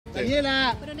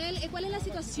Daniela. Coronel, ¿cuál es la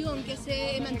situación que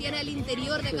se mantiene al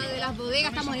interior de acá de las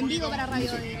bodegas? Estamos en vivo para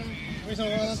Radio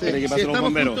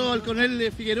Estamos junto al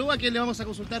coronel Figueroa, que le vamos a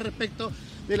consultar respecto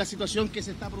de la situación que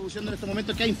se está produciendo en este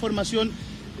momento, que hay información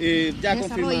ya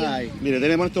confirmada ahí. Mire,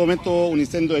 tenemos en este momento un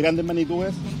incendio de grandes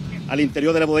magnitudes al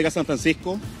interior de la bodega San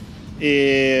Francisco.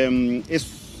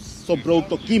 Son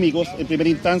productos químicos en primera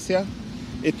instancia.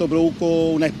 Esto produjo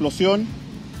una explosión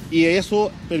y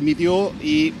eso permitió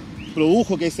y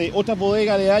produjo que otras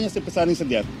bodegas aledañas se empezaran a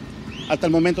incendiar. Hasta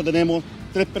el momento tenemos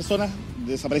 3 personas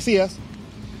desaparecidas.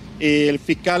 El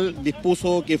fiscal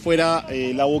dispuso que fuera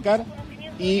la Bocar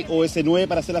y OS9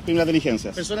 para hacer las primeras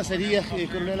diligencias. ¿Personas heridas,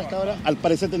 coronel, hasta ahora? Al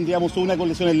parecer tendríamos una con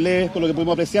lesiones leves, con lo que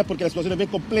pudimos apreciar, porque la situación es bien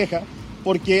compleja,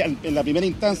 porque en la primera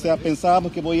instancia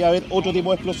pensábamos que podía haber otro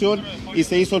tipo de explosión y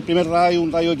se hizo el primer radio,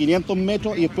 un radio de 500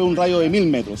 metros y después un radio de 1000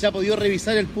 metros. ¿Se ha podido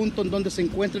revisar el punto en donde se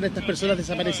encuentran estas personas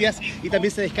desaparecidas y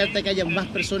también se descarta que haya más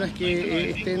personas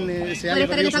que se hayan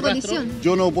perdido su rastro?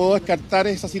 Yo no puedo descartar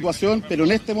esa situación, pero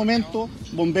en este momento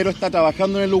Bombero está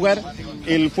trabajando en el lugar,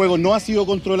 el fuego no ha sido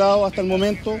controlado hasta el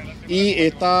momento y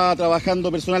está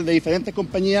trabajando personal de diferentes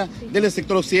compañías del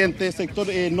sector occidente, sector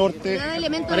norte.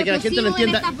 Para que la gente lo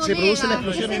entienda, se produce la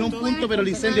explosión en un punto, pero el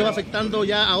incendio va afectando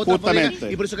ya a otras bodegas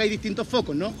y por eso que hay distintos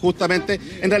focos, ¿no? Justamente,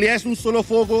 en realidad es un solo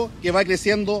foco que va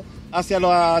creciendo hacia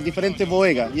las diferentes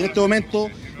bodegas y en este momento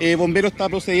Bombero está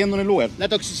procediendo en el lugar. La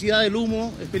toxicidad del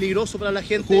humo es peligroso para la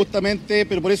gente. Justamente,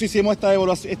 pero por eso hicimos esta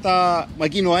evaluación.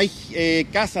 Aquí no hay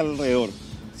casa alrededor.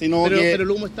 Sino pero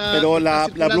el humo está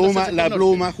la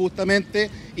pluma justamente,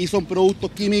 y son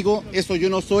productos químicos. Eso yo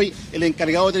no soy el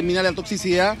encargado de determinar la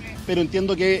toxicidad, pero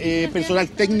entiendo que personal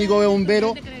técnico de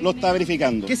bomberos lo está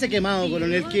verificando. ¿Qué se ha quemado,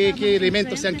 coronel? ¿Qué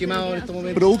elementos se han quemado en estos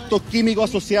momentos? Productos químicos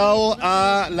asociados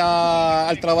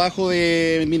al trabajo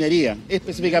de minería,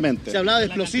 específicamente. Se hablaba de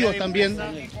explosivos también.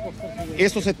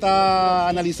 Eso se está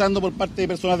analizando por parte de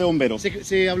personal de bomberos.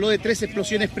 Se habló de 3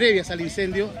 explosiones previas al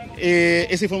incendio.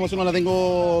 Esa información no la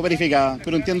tengo verificada,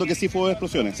 pero entiendo que sí fue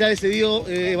explosiones. Se ha decidido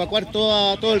evacuar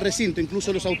todo el recinto,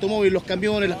 incluso los automóviles, los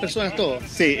camiones, las personas, todo.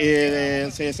 Sí,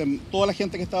 toda la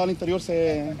gente que estaba al interior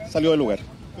se salió del lugar.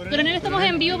 Coronel, estamos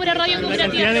en vivo para Radio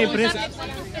Cooperativa.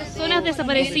 Personas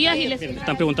desaparecidas y les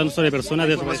están preguntando sobre personas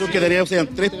desaparecidas. Que teníamos eran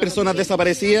 3 personas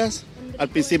desaparecidas. Al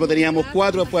principio teníamos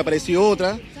 4, después apareció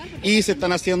otra y se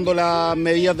están haciendo las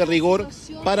medidas de rigor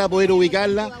para poder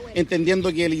ubicarla,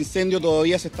 entendiendo que el incendio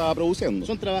todavía se estaba produciendo.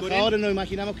 Son trabajadores, nos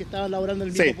imaginamos que estaban laborando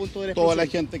en el mismo punto de la explosión. Toda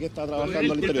la gente que está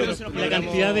trabajando al interior. La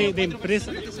cantidad de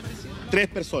empresas. 3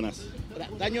 personas.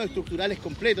 Daños estructurales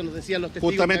completos, nos decían los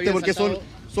testigos. Justamente porque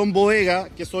son bodegas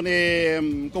que son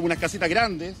como unas casitas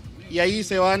grandes. Y ahí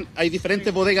hay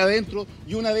diferentes bodegas dentro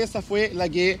y una de esas fue la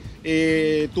que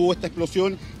tuvo esta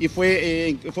explosión y fue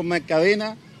en forma de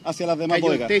cadena hacia las demás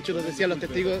bodegas. El techo, nos decían los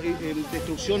testigos,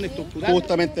 destrucción estructural.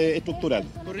 Justamente estructural.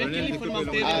 ¿Coronel, quién le informa a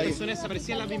usted de las personas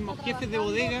desaparecidas, los mismos jefes de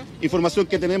bodega? Información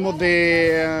que tenemos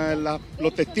de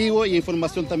los testigos y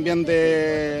información también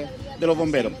de los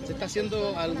bomberos. ¿Se está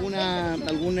haciendo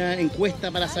alguna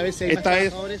encuesta para saber si hay más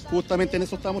trabajadores? Justamente en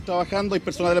eso estamos trabajando. Hay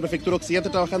personas de la prefectura occidente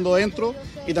trabajando adentro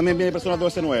y también viene personas de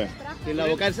OS9.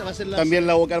 También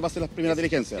la Bocar va a hacer las primeras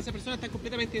diligencias. ¿Esas personas están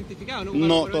completamente identificadas, no?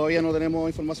 No, todavía no tenemos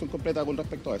información completa con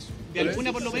respecto a eso. ¿De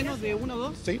alguna por lo menos? ¿De 1 o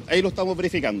 2? Sí, ahí lo estamos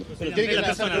verificando. Pero tiene que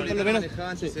pasar por lo menos. Dejaba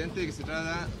antecedente de que se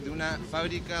trata de una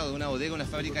fábrica o de una bodega, una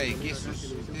fábrica de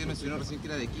quesos. Usted mencionó recién que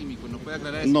era de químicos. ¿Nos puede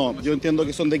aclarar eso? No, yo entiendo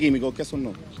que son de químicos, quesos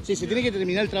no. Sí, se tiene que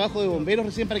terminar el trabajo de bomberos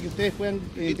recién para que ustedes puedan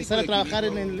empezar a trabajar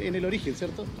en el origen,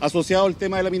 ¿cierto? Asociado al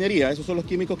tema de la minería, esos son los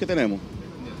químicos que tenemos.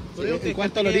 En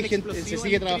cuanto al origen, se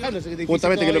sigue trabajando.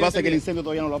 Justamente que lo que pasa es que el incendio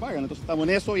todavía no lo apagan, entonces estamos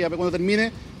en eso y cuando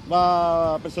termine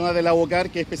va personal de la Bocar,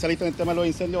 que es especialista en el tema de los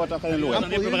incendios, va a trabajar en el lugar.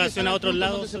 ¿Hay propagación a otros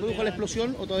lados? ¿Se produjo la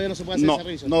explosión o todavía no se puede hacer esa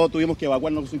revisión? No, tuvimos que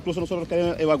evacuarnos, incluso nosotros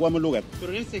evacuamos el lugar.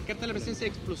 ¿Coronel, se descarta la presencia de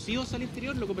explosivos al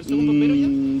interior? ¿Lo conversó con bomberos ya?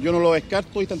 Yo no lo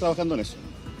descarto y están trabajando en eso.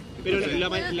 Pero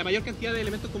la mayor cantidad de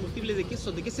elementos combustibles, ¿de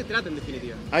qué se trata en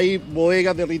definitiva? Hay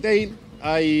bodegas de retail,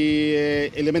 hay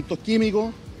elementos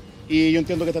químicos y yo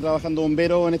entiendo que está trabajando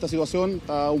bomberos en esta situación,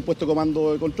 está un puesto de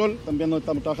comando de control, también nos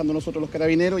estamos trabajando nosotros los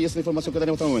carabineros y esa es la información que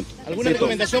tenemos hasta el momento. ¿Alguna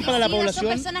recomendación para la población?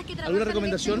 ¿Son personas que ¿Alguna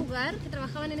recomendación? que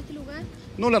trabajaban en este lugar?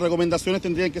 No, las recomendaciones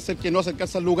tendrían que ser que no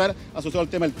acercarse al lugar asociado al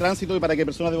tema del tránsito y para que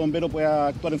personas de bomberos puedan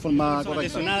actuar en forma correcta.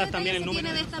 Lesionadas también el número.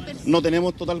 No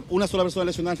tenemos una sola persona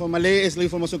lesionada en forma ley, es la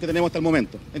información que tenemos hasta el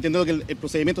momento, entendiendo que el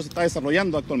procedimiento se está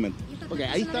desarrollando actualmente. Okay,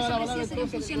 ahí estaba la palabra. ¿Son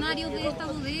funcionarios de esta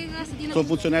bodega? Son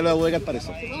funcionarios de la bodega al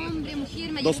parecer. ¿Hombre,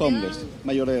 mujer, mayor 2 hombres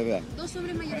mayores de edad. 2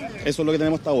 hombres mayores de edad. Eso es lo que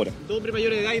tenemos hasta ahora. 2 hombres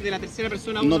mayores de edad y de la tercera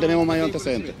persona. No tenemos mayor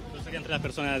antecedente. sería entre las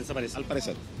personas desaparecidas. al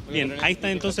parecer. Bien, ahí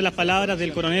están entonces las palabras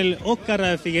del coronel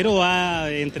Óscar Figueroa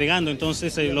entregando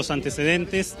entonces los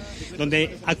antecedentes,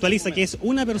 donde actualiza que es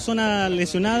una persona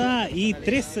lesionada y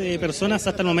 3 personas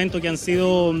hasta el momento que han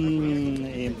sido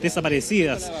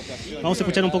desaparecidas. Vamos a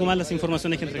escuchar un poco más las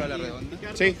informaciones que entregan.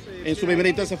 Sí, en su primera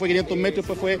instancia fue 500 metros,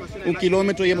 después fue 1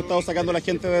 kilómetro y hemos estado sacando a la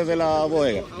gente desde la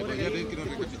bodega. ¿Le podría pedir que nos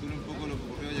recapitule un poco lo que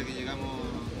ocurrió ya que llegamos?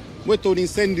 Esto es un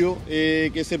incendio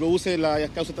que se produce, la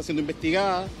causa está siendo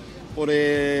investigada por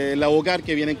la bodegar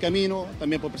que viene en camino,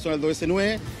 también por personal del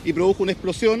 2S9, y produjo una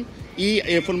explosión y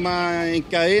en forma en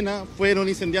cadena fueron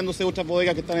incendiándose otras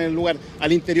bodegas que están en el lugar,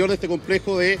 al interior de este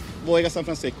complejo de bodegas San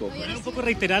Francisco. Un poco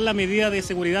reiterar la medida de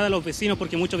seguridad a los vecinos,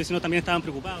 porque muchos vecinos también estaban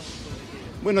preocupados.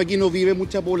 Bueno, aquí no vive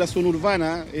mucha población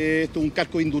urbana, esto es un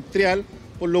casco industrial,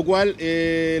 por lo cual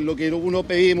lo que uno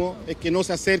pedimos es que no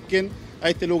se acerquen a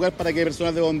este lugar para que el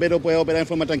personal de bomberos pueda operar en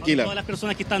forma tranquila. Todas las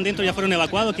personas que están dentro ya fueron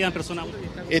evacuadas, quedan personas.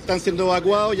 Están siendo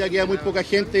evacuados, ya queda muy poca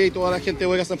gente y toda la gente de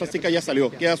Bodega San Francisco ya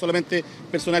salió. Queda solamente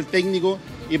personal técnico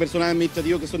y personal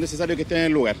administrativo que son necesarios que estén en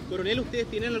el lugar. Coronel, ¿ustedes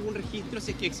tienen algún registro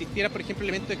si es que existiera, por ejemplo,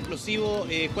 elemento explosivo?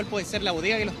 ¿Cuál puede ser la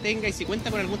bodega que los tenga? Y si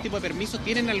cuenta con algún tipo de permiso,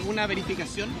 ¿tienen alguna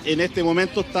verificación? En este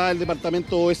momento está el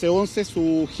departamento S11,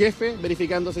 su jefe,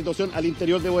 verificando la situación al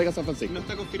interior de Bodega San Francisco. No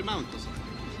está confirmado entonces.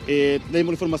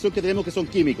 Tenemos información que tenemos que son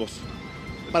químicos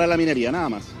para la minería, nada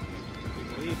más.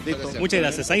 Muchas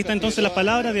gracias. Ahí están entonces las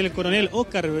palabras del coronel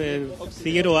Óscar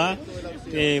Figueroa,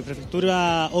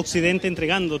 Prefectura Occidente,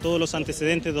 entregando todos los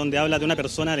antecedentes, donde habla de una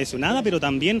persona lesionada, pero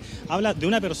también habla de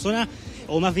una persona,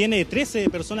 o más bien 13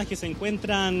 personas que se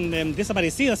encuentran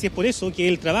desaparecidas, y es por eso que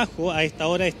el trabajo a esta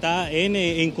hora está en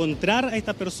encontrar a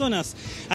estas personas.